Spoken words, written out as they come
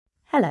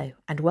Hello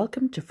and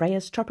welcome to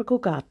Freya's Tropical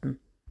Garden.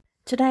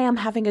 Today I'm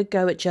having a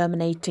go at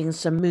germinating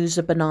some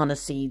Musa banana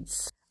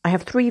seeds. I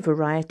have three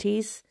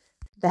varieties: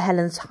 the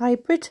Helen's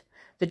Hybrid,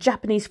 the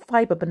Japanese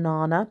Fibre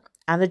Banana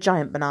and the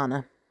Giant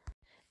Banana.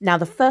 Now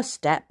the first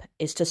step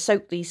is to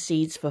soak these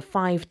seeds for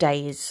 5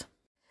 days.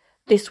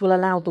 This will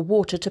allow the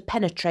water to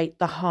penetrate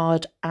the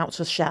hard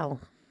outer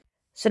shell.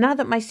 So now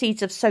that my seeds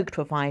have soaked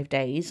for 5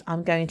 days,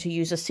 I'm going to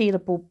use a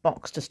sealable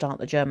box to start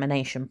the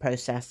germination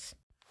process.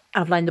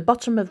 I've lined the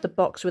bottom of the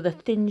box with a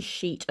thin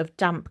sheet of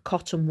damp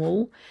cotton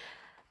wool,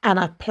 and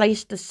I've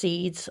placed the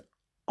seeds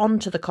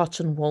onto the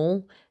cotton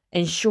wool,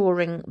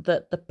 ensuring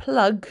that the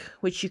plug,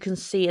 which you can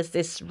see as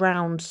this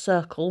round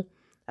circle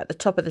at the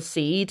top of the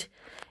seed,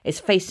 is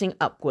facing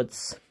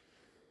upwards.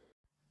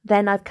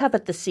 Then I've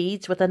covered the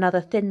seeds with another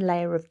thin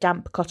layer of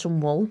damp cotton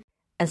wool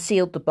and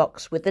sealed the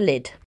box with the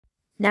lid.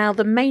 Now,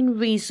 the main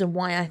reason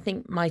why I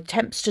think my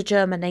attempts to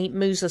germinate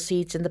Musa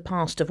seeds in the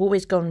past have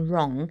always gone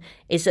wrong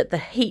is that the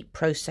heat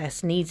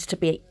process needs to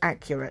be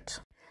accurate.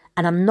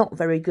 And I'm not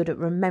very good at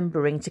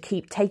remembering to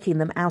keep taking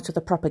them out of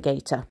the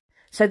propagator.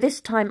 So this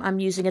time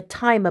I'm using a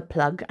timer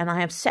plug, and I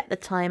have set the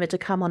timer to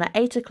come on at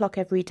 8 o'clock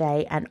every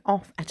day and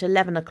off at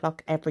 11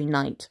 o'clock every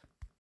night.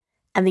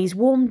 And these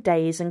warm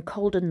days and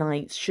colder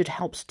nights should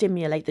help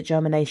stimulate the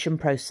germination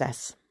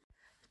process.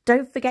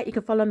 Don't forget you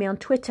can follow me on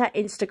Twitter,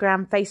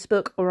 Instagram,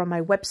 Facebook or on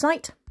my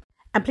website.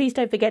 And please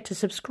don't forget to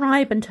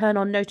subscribe and turn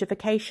on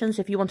notifications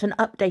if you want an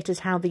update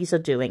as how these are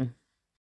doing.